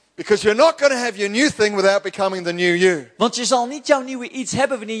seizoen. Because you're not going to have your new thing without becoming the new you. Want je zal niet jouw nieuwe iets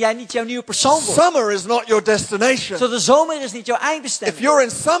hebben wanneer jij niet jouw nieuwe persoon wordt. Summer is not your destination. Zo de zomer is niet jouw eindbestemming. If you're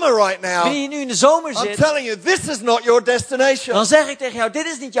in summer right now, Wanneer je nu in de zomer I'm zit, telling you, this is not your destination. dan zeg ik tegen jou, dit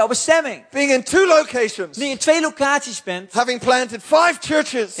is niet jouw bestemming. Being in 2 locations, Nu je in 2 locaties bent, having planted 5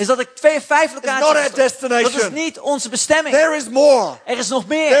 churches, is dat ik 5 not our locaties destination. Dat is niet onze bestemming. There is more. Er is nog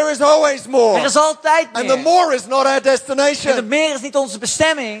meer. There is always more. Er is altijd And the meer. more is not our En destination. het meer is niet onze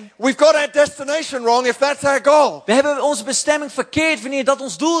bestemming. We've got our destination wrong if that's our goal. We hebben onze bestemming verkeerd wanneer dat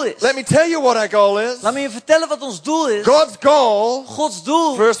ons doel is. Let me tell you what our goal is. Laat me je vertellen wat ons doel is. God's goal, Gods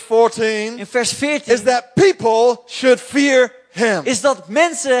doel verse 14, in vers 14 is that people should fear Him. is dat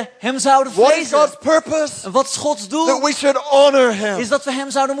mensen hem zouden What is vrezen. God's purpose? En wat is Gods That doel? we should honor Him. Is dat we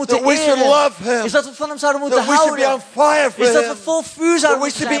hem zouden moeten That we should eren. love Him. Is dat we van hem zouden moeten That we should be houden. on fire for Is dat we Him. vol vuur zouden That we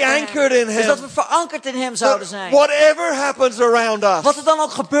moeten should zijn be voor anchored hem. in Is dat Him. we verankerd in hem zouden That zijn. whatever happens around us, Wat er dan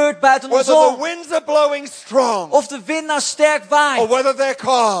ook gebeurt buiten ons whether the om. winds are blowing strong Of de wind nou sterk or waait. whether they're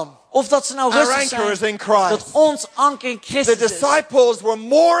calm, Of dat ze nou our rustig anchor is zijn. in Christ. Dat ons anker in The Christus is. disciples were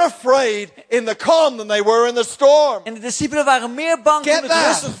more afraid in the calm than they were in the storm. En de discipelen waren meer bang Get toen het that.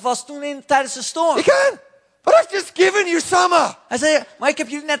 rustig was tijdens de storm. You can, but I've just given you summer. Hij zei, maar ik heb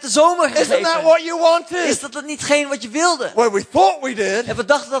jullie net de zomer Isn't that gegeven. what you wanted? Is dat niet wat je wilde? Well, we thought we did, En we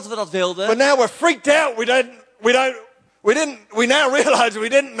dachten dat we dat but wilden. now we're freaked out. We now realize we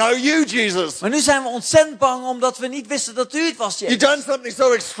didn't know you, Jesus. Maar nu zijn we ontzettend bang omdat we niet wisten dat u het was, You've Jezus. done something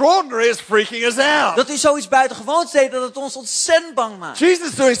so extraordinary, it's freaking us out. Dat u zoiets buitengewoons deed dat het ons ontzettend bang maakt.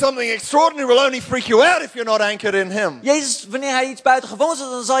 Jesus doing something extraordinary will only freak you out if you're not anchored in Him. Jezus, wanneer hij iets buitengewoons doet,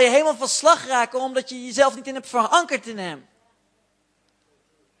 dan zal je helemaal van slag raken omdat je jezelf niet in hebt verankerd in hem.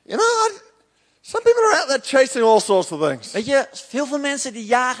 You know, some people are out there chasing all sorts of things. Weet je, heel veel mensen die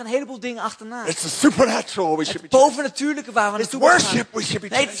jagen een heleboel dingen achterna. It's the supernatural we should Het be chasing. bovennatuurlijke waar we It's naartoe moeten gaan. worship we should be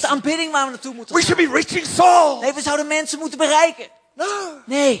Nee, het is de chasing. aanbidding waar we naartoe moeten We gaan. should be reaching souls. Nee, we zouden mensen moeten bereiken. No.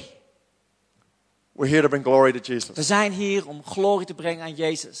 Nee, We're here to bring glory to Jesus. we zijn hier om glorie te brengen aan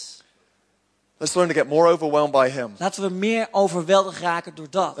Jezus. Let's learn to get more overwhelmed by Him Laten we meer overweldigd raken door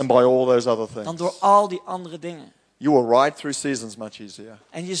dat and by all those other dan things. door al die andere dingen. You will ride through seasons much easier.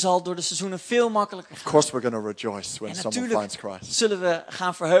 En je zal door de seizoenen veel makkelijker Of gaan. course we're going to rejoice when En someone finds natuurlijk Christ. zullen we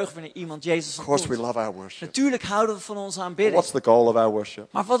gaan verheugen wanneer iemand Jezus Of course we ontmoet. love our worship. Natuurlijk houden we van onze But aanbidding. what's the goal of our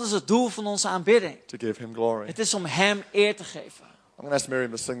worship? Maar wat is het doel van onze aanbidding? To give Him glory. Het is om hem eer te geven. I'm going to ask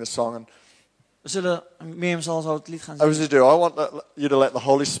Miriam to sing this song. And We zullen, Mirjam zal zo het lied gaan as zingen. you do, I want you to let the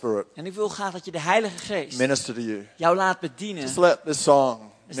Holy Spirit En ik wil graag dat je de Heilige Geest minister to you. jou laat bedienen. Just let this song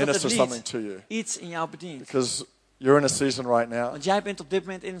Is dat het minister something lied to you. iets in jou bedient. Because you're in a season right now. Want jij bent op dit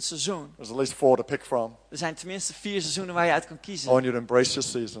moment in een seizoen. There's at least 4 to pick from. Er zijn tenminste 4 seizoenen waar je uit kan I kiezen. want you to embrace your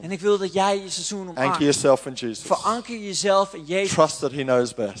season. En ik wil dat jij je seizoen Anchor omarmt. yourself in Jesus. Veranker jezelf in Jezus. Trust that He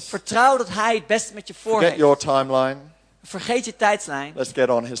knows best. Vertrouw dat Hij het beste met je voor Forget heeft. your timeline. Vergeet je tijdslijn. Let's get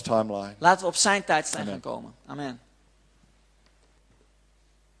on His timeline. Laten we op zijn tijdslijn Amen. gaan komen. Amen.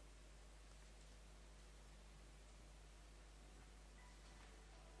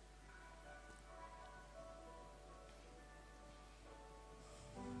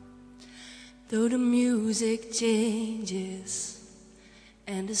 Though the music changes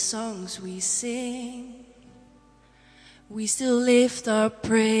and the songs we sing, we still lift our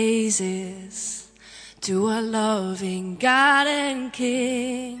praises to our loving God and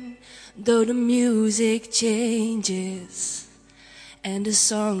King. Though the music changes and the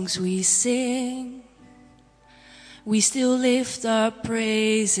songs we sing, we still lift our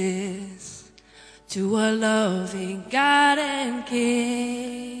praises to our loving God and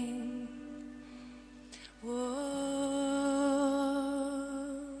King.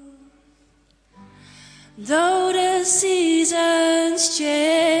 Though the seasons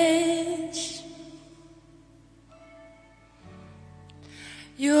change,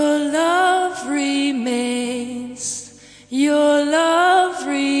 your love remains, your love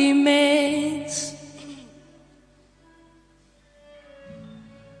remains.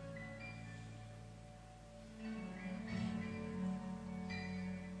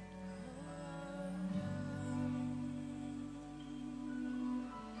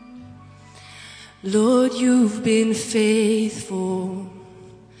 Lord, you've been faithful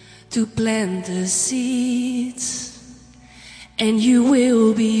to plant the seeds, and you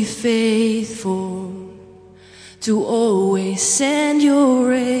will be faithful to always send your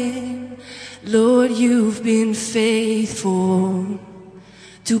rain. Lord, you've been faithful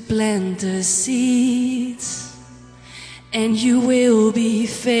to plant the seeds, and you will be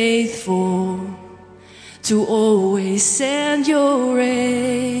faithful to always send your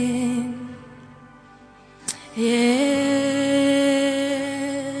rain. Yes.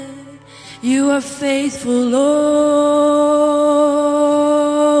 are faithful,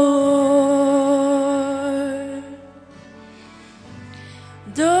 Lord.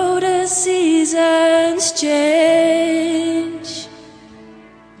 Though the seasons change,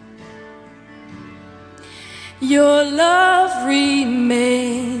 your love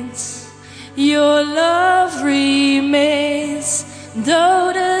remains. Your love remains.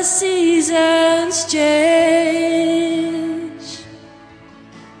 Though the seasons change,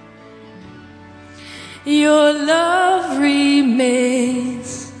 your love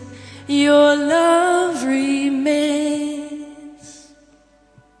remains. Your love remains.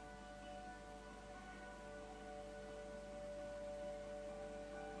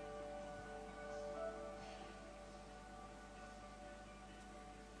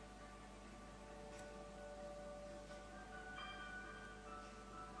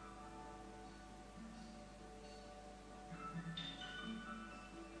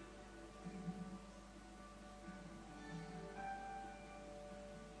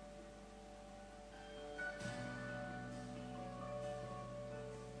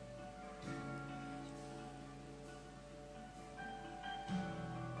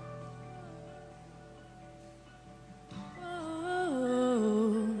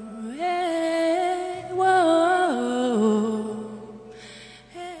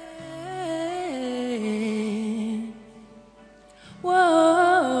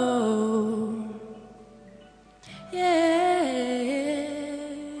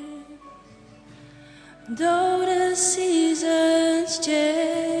 Though the seasons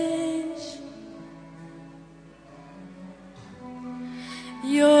change,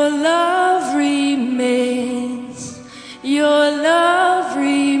 your love remains. Your love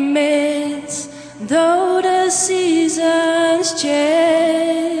remains. Though the seasons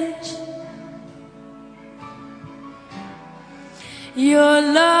change, your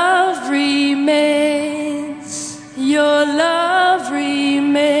love remains. Your love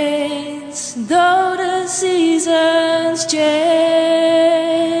remains. Though the seasons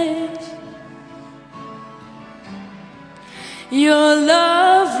change, your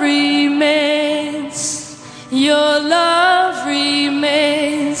love remains. Your love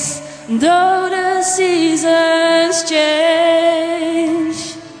remains. Though the seasons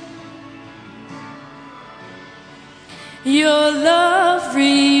change, your love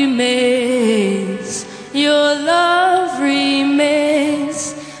remains. Your love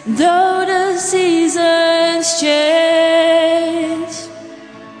remains. Though the seasons change,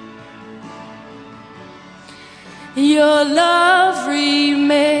 your love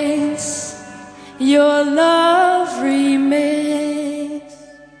remains. Your love remains.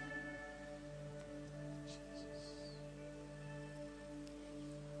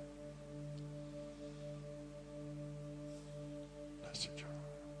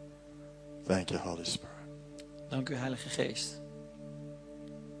 Thank you, Holy Spirit. Dank u, Heilige Geest.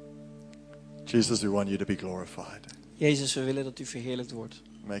 Jesus, we want you to be glorified. Jezus, we willen dat u verheerlijkt wordt.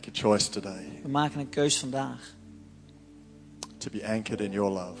 Make a choice today We maken een keus vandaag to be anchored in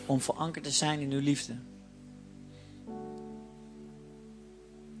your love. om verankerd te zijn in uw liefde.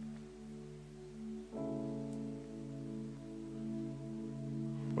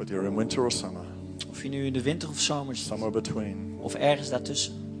 Whether you're in winter or summer, Of je nu in de winter of zomer zit, somewhere between, of ergens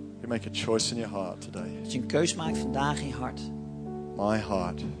daartussen. you make a choice in your heart today. Dat je een keus maakt vandaag in je hart. My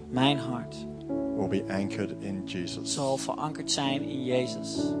heart Mijn hart will be anchored in Jesus. zal verankerd zijn in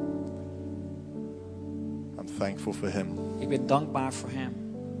Jezus. I'm thankful for him Ik ben dankbaar voor hem.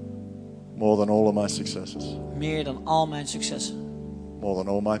 more than all of my successes, Meer dan al mijn successen. more than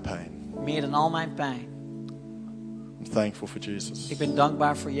all my pain. Meer dan al mijn pijn. I'm thankful for Jesus. Ik ben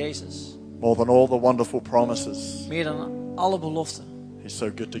dankbaar voor Jezus. More than all the wonderful promises Meer dan alle beloften. he's so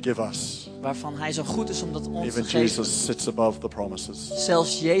good to give us. Waarvan hij zo goed is om dat ons Even te geven. Jesus sits above the promises.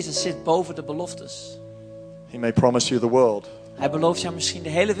 Zelfs Jezus zit boven de beloftes. He may promise you the world, Hij belooft jou misschien de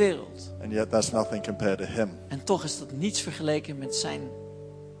hele wereld. and yet that's nothing compared to him. En toch is dat niets vergeleken met zijn.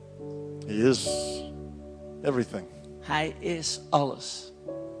 He is everything. Hij is alles.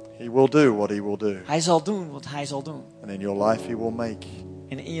 He will do what he will do. Hij zal doen wat hij zal doen. And in your life he will make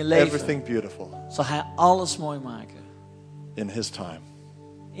En in je leven everything beautiful zal hij alles mooi maken. in his time.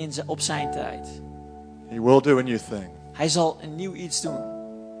 Op zijn tijd. He will do a new thing, Hij zal een nieuw iets doen.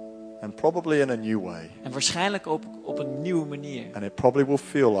 and probably in a new way. En waarschijnlijk op een nieuwe manier. And it probably will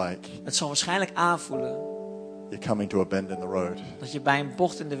feel like Het zal waarschijnlijk aanvoelen you're coming to a bend in the road, dat je bij een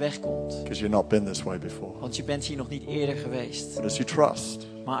bocht in de weg komt. because you've not been this way before. Want je bent hier nog niet eerder geweest. But as you trust,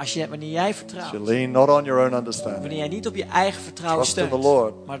 Maar wanneer jij as vertrouwt. you lean not on your own understanding, Wanneer jij niet op je eigen vertrouwen Trust in steunt. the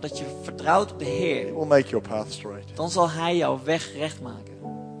Lord. Maar dat je vertrouwt op de Heer. he will make your path straight. Dan zal hij jouw weg recht maken.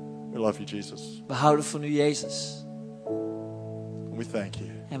 We're love you, Jesus. We houden van u, Jezus. And we thank you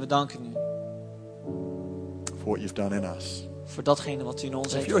En we danken u for what you've done in us. voor datgene wat u in ons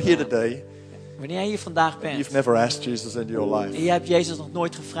If heeft you're here gedaan. today, Wanneer jij hier vandaag bent you've never asked Jesus into your en life. jij hebt Jezus nog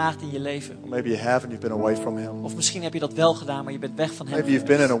nooit gevraagd in je leven. Or maybe you have and you've been away from him. Of misschien heb je dat wel gedaan, maar je bent weg van hem. Maybe you've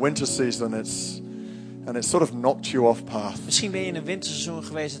been in a winter season and it's sort of knocked you off path. Misschien ben je in een winterseizoen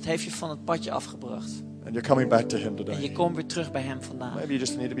geweest. Het heeft je van het padje afgebracht. And you're coming back to him En je today. komt weer terug bij hem vandaag. Maybe you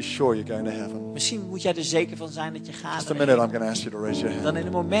just need to be sure you're going to heaven. Misschien moet jij er zeker van zijn dat je gaat. Just a minute, I'm going to ask you to raise your hand. Dan in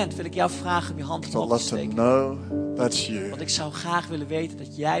een moment wil ik jou vragen om je hand I'd omhoog te love to steken. know that's you. Want ik zou graag willen weten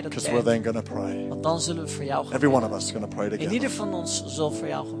dat jij dat Because we're bent. then going to pray. Want dan zullen we voor jou gaan Every one of bidden. us is going to pray En together. ieder van ons zal voor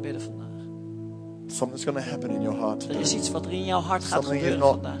jou gaan bidden vandaag. Something's going to happen in your heart Er today. is iets wat er in jouw hart gaat Something gebeuren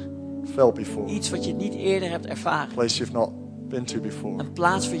you've not vandaag. felt before. Iets wat je niet eerder hebt A ervaren. place you've not been to before. Een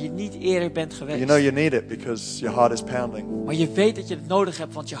plaats waar je niet eerder bent But geweest. you know you need it because your heart is pounding. Maar je weet dat je het nodig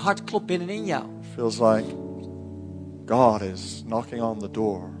hebt, want je hart klopt binnenin jou. It feels like God is knocking on the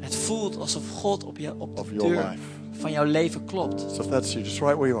door Het voelt alsof God op de of your deur life. van jouw leven klopt. So if that's you, just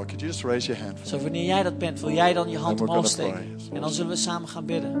right where you are, could you just raise your hand for Zo me? wanneer jij dat bent, wil jij dan je hand we're omhoog gonna steken. pray. En dan zullen we samen gaan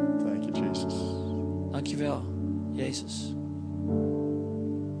bidden. Thank you, Jesus. Dankjewel, Jezus.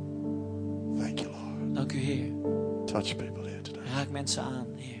 Thank you, Lord. Dank u, Heer. Touch people here today. Raak mensen aan,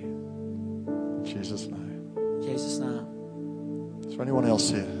 Heer. In Jesus' name. In Jezus' naam. Is there anyone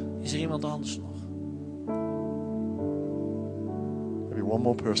else here? Is er iemand anders nog? Maybe one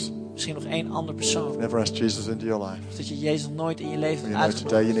more person. Misschien nog één andere persoon. Never asked Jesus into your life. Of dat je Jezus nog nooit in je leven Well, hebt you know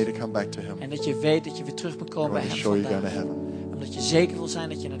today you uitgebracht. need to come back to him. En dat je weet dat je weer terug moet You komen bij want to hem be sure you're going to vandaag. heaven. Omdat je zeker wil zijn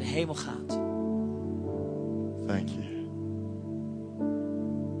dat je naar de hemel gaat. Thank you.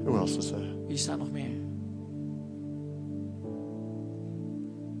 Who else is there? Wie staat nog meer?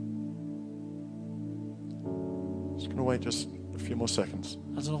 Just going to wait just a few more seconds.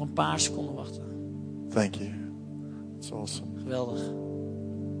 Laten we nog een paar seconden wachten. Thank you. It's awesome. Geweldig.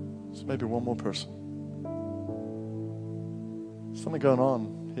 So maybe one more person. Something going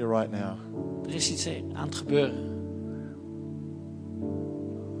on here right now. Er is iets aan het gebeuren.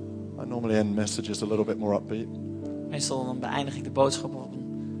 I normally end messages a little bit more upbeat, Meestal dan beëindig ik de boodschap op een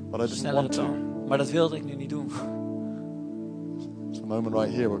but I didn't snellere want to. toon. Maar dat wilde ik nu niet doen. It's a moment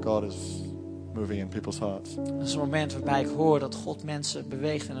right here where God is moving in people's hearts. Dat is een moment waarbij ik hoor dat God mensen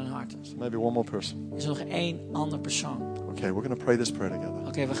beweegt in hun harten. So maybe one more person. Is er nog één andere persoon? Okay, we're going to pray this prayer together.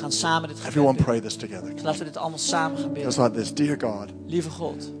 Oké, we gaan samen dit gebed Everyone bidden. pray this together. Dus laten we dit allemaal samen gaan It bidden. goes like this. Dear God, Lieve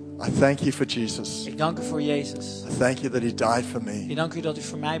God, I thank you for Jesus. ik dank u voor Jezus. I thank you that he died for Ik me. dank u dat u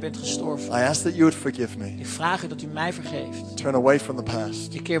voor mij bent gestorven. I ask that you would forgive me. Ik vraag u dat u mij vergeeft. Turn away from the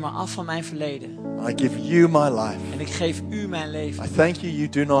past. Ik keer me af van mijn verleden. I give you my life. En ik geef u mijn leven. I thank you, you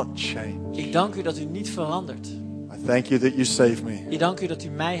do not change. Ik dank u dat u niet verandert. I thank you that you save me. Ik dank u dat u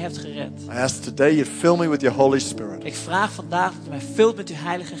mij hebt gered. I ask today you'd fill me with your Holy Spirit. Ik vraag vandaag dat u mij vult met uw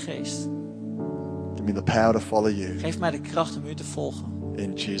Heilige Geest. Give me the power to follow you. Geef mij de kracht om u te volgen.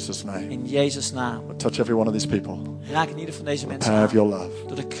 In Jesus' name. In Jezus' naam. Touch every one of these people. Raak in ieder van deze The mensen power of aan. your love.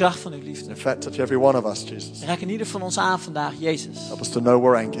 Door de kracht van uw liefde. In fact, touch every one of us, Jesus. Raak in ieder van ons aan vandaag, Jezus. Help us to know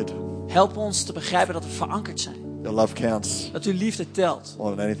we're anchored. Help ons te begrijpen dat we verankerd zijn. Your love counts Dat uw liefde telt.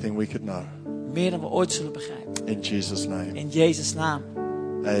 more than anything we could know. Meer dan we ooit zullen begrijpen. In Jesus' name. In Jezus' naam.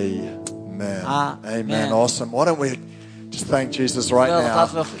 Amen. Amen. Amen. Awesome. Why don't we just thank Jesus right Geweldig, now?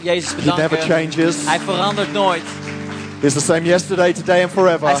 laten we Jezus He bedanken. never changes. Hij verandert nooit. He's the same yesterday, today and Hij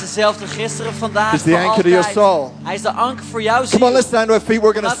forever. is dezelfde gisteren, vandaag, He's the voor anchor to your altijd. soul. Hij is de anker voor jouw ziel. Come on, let's stand to our feet.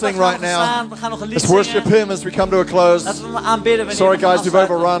 We're going to Laten we sing gaan right now. staan. We gaan nog een lied Let's worship zingen. him as we come to a close. Laten we hem aanbidden. wanneer Sorry we gaan guys, we've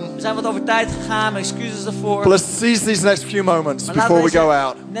afsluiten. overrun. We zijn wat over tijd gegaan, mijn excuses daarvoor. Let's seize these next few moments Maar before we laten go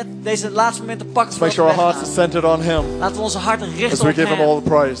out. net deze laatste momenten pakken. Let's make sure our hearts are centered on him Laten we onze harten as richten we op give him all hem. the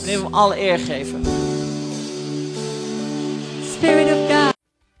praise. Wanneer we hem alle eer geven. Spirit of God.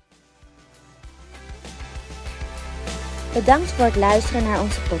 Bedankt voor het luisteren naar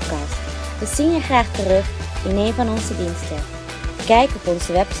onze podcast. We zien je graag terug in een van onze diensten. Kijk op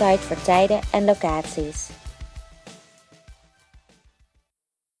onze website voor tijden en locaties.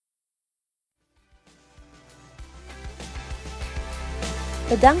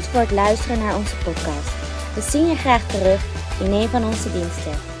 Bedankt voor het luisteren naar onze podcast. We zien je graag terug in een van onze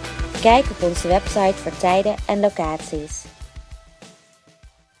diensten. Kijk op onze website voor tijden en locaties.